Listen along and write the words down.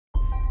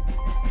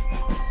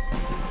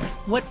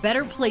What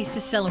better place to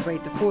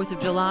celebrate the 4th of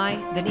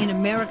July than in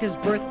America's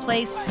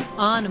birthplace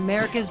on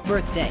America's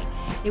birthday?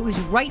 It was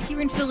right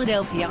here in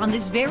Philadelphia, on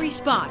this very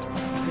spot,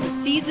 where the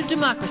seeds of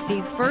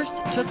democracy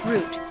first took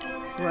root,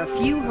 where a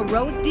few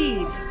heroic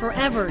deeds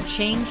forever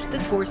changed the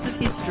course of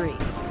history.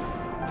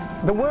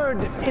 The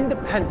word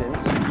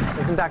independence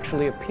doesn't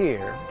actually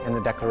appear in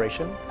the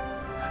Declaration,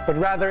 but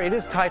rather it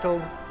is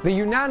titled the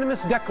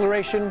Unanimous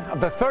Declaration of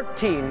the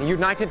 13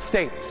 United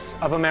States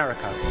of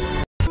America.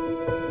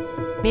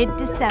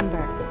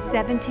 Mid-December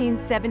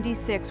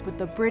 1776, with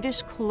the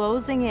British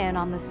closing in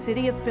on the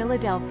city of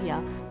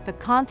Philadelphia, the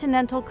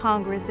Continental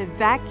Congress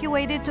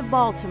evacuated to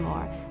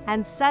Baltimore,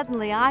 and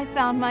suddenly I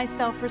found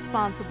myself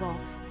responsible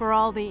for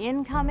all the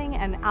incoming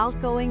and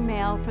outgoing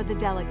mail for the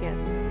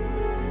delegates.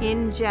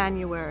 In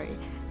January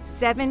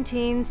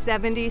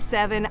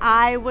 1777,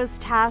 I was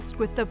tasked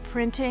with the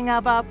printing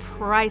of a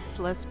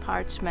priceless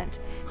parchment.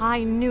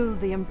 I knew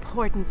the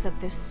importance of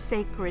this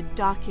sacred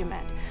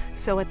document,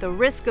 so at the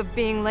risk of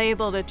being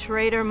labeled a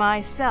traitor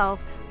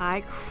myself,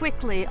 I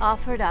quickly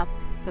offered up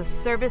the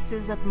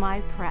services of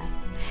my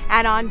press.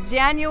 And on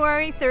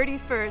January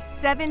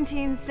 31st,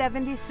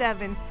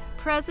 1777,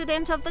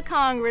 President of the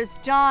Congress,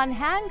 John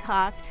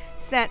Hancock,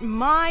 sent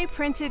my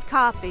printed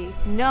copy,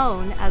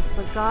 known as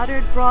the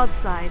Goddard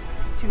Broadside,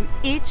 to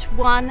each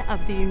one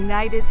of the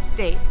United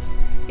States.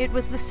 It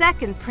was the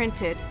second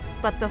printed,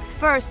 but the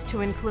first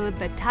to include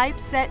the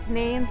typeset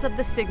names of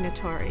the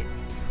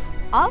signatories.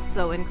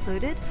 Also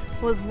included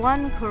was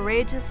one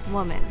courageous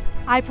woman.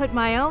 I put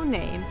my own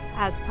name,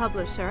 as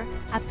publisher,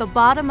 at the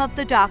bottom of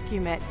the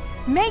document,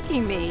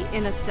 making me,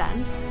 in a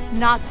sense,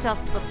 not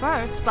just the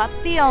first, but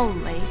the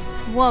only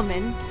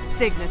woman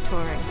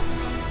signatory.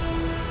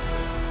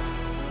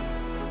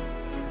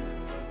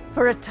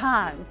 For a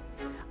time,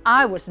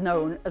 I was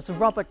known as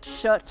Robert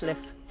Shirtliff.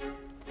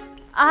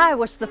 I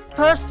was the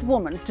first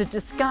woman to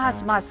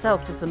disguise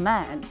myself as a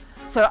man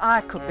so I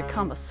could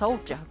become a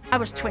soldier. I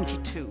was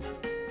 22.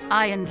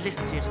 I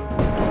enlisted.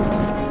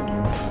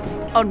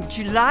 On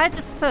July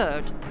the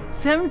 3rd,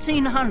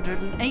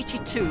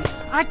 1782,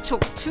 I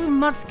took 2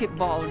 musket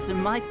balls in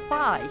my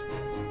thigh,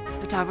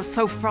 but I was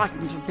so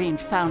frightened of being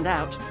found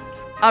out,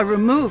 I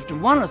removed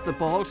one of the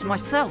balls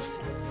myself,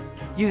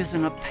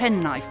 using a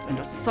penknife and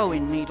a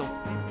sewing needle.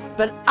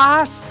 But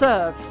I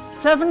served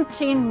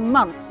 17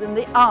 months in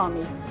the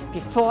army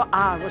before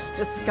I was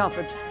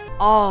discovered.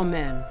 All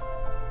men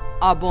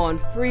are born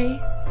free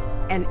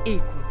and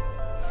equal.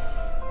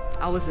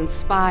 I was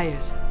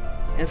inspired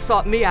and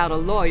sought me out a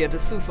lawyer to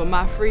sue for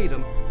my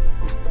freedom.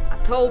 I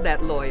told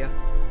that lawyer,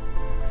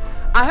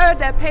 I heard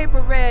that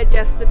paper read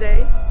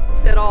yesterday. It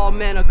said all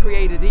men are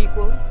created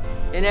equal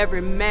and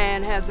every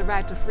man has a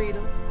right to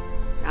freedom.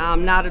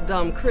 I'm not a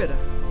dumb critter.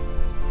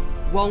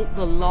 Won't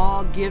the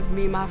law give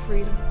me my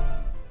freedom?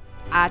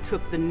 I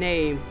took the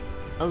name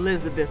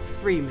Elizabeth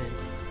Freeman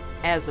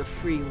as a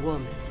free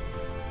woman.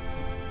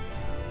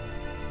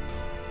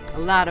 A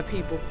lot of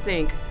people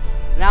think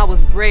that I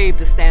was brave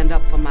to stand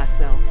up for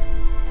myself.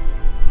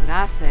 But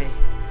I say,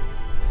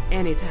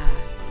 anytime.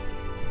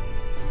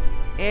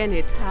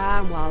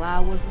 Anytime while I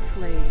was a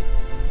slave.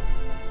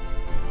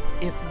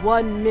 If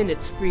 1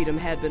 minute's freedom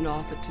had been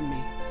offered to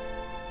me,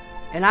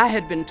 and I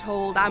had been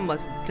told I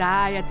must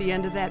die at the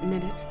end of that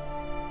minute,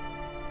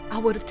 I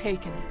would have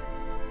taken it.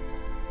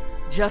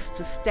 Just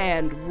to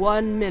stand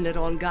 1 minute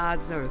on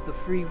God's earth, a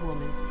free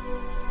woman.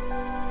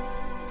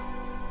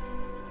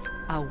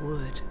 I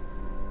would.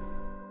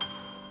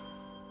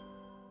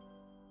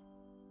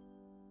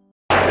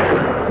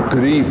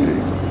 Good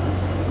evening,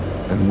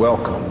 and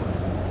welcome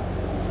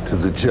to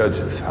the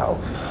judge's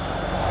house.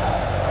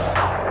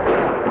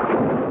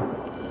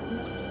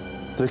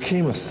 There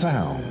came a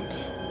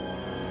sound.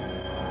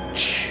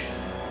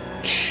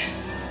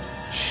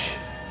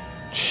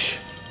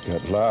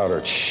 Got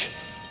louder.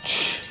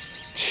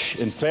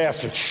 And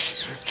faster.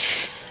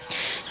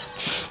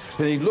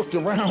 And he looked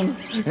around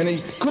and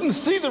he couldn't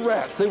see the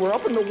rats. They were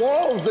up in the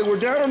walls, they were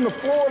down on the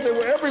floor, they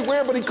were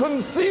everywhere, but he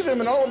couldn't see them,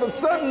 and all of a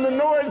sudden the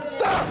noise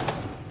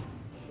stopped.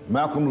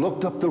 Malcolm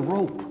looked up the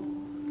rope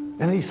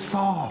and he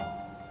saw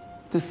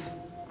this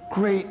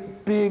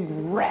great big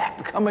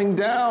rat coming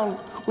down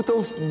with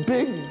those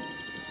big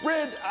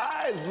red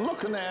eyes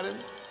looking at him.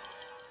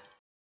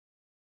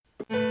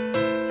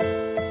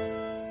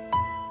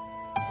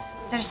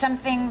 There's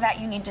something that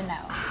you need to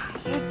know.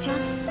 You're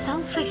just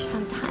selfish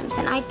sometimes,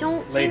 and I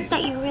don't think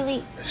that you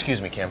really...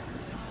 Excuse me, Kim.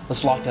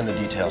 Let's lock down the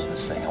details of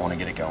this thing. I want to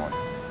get it going.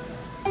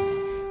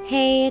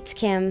 Hey, it's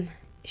Kim.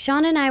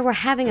 Sean and I were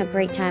having a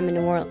great time in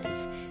New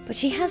Orleans, but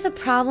she has a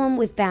problem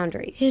with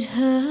boundaries. It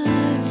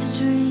hurts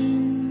to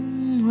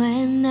dream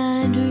when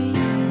I dream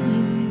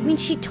you. I mean,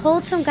 she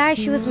told some guy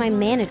she was my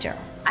manager.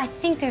 I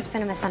think there's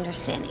been a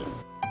misunderstanding.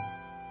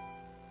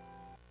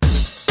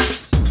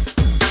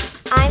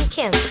 I'm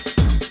Kim.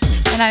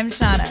 And I'm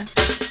Seana.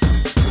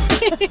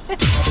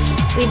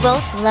 We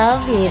both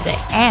love music.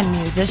 And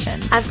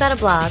musicians. I've got a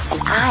blog.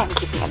 And I'm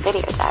keeping a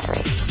video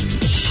diary.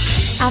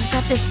 I've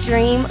got this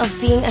dream of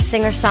being a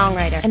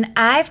singer-songwriter. And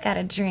I've got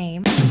a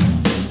dream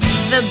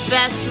the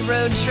best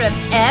road trip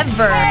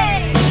ever.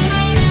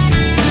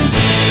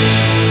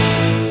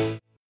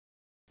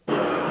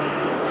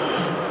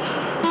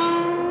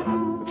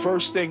 The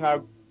first thing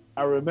I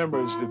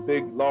remember is the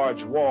big,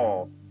 large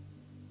wall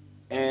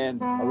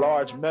and a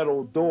large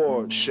metal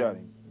door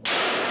shutting.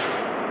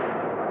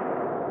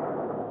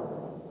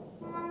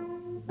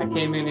 I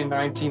came in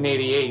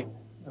 1988,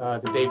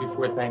 the day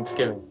before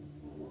Thanksgiving.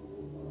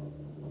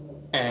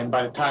 And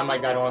by the time I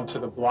got onto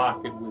the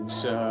block, it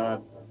was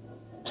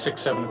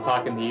 6, 7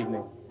 o'clock in the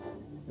evening.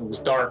 It was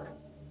dark,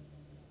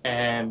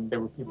 and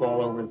there were people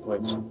all over the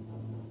place.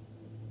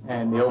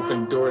 And they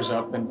opened doors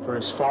up, and for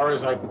as far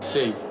as I could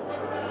see,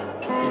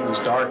 it was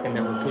dark and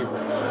there were people.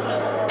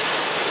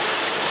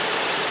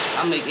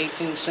 I make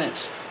 18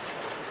 cents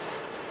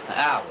an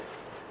hour.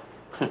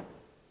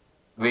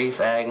 Grief,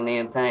 agony,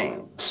 and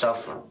pain,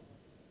 suffering.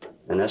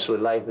 And that's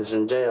what life is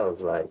in jail is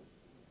like.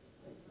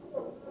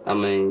 I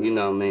mean, you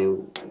know what I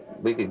mean?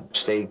 We could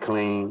stay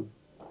clean.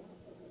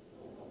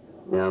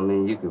 You know what I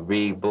mean? You could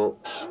read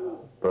books,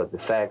 but the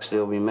fact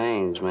still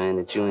remains, man,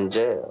 that you're in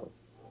jail.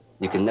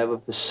 You can never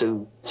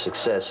pursue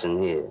success in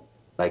here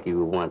like you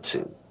would want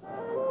to.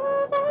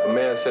 The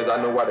man says, I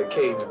know why the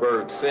caged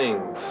bird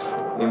sings,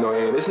 you know,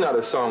 and it's not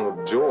a song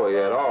of joy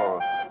at all.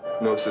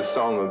 You know, it's a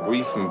song of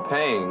grief and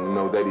pain, you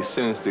know, that he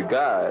sends to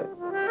God.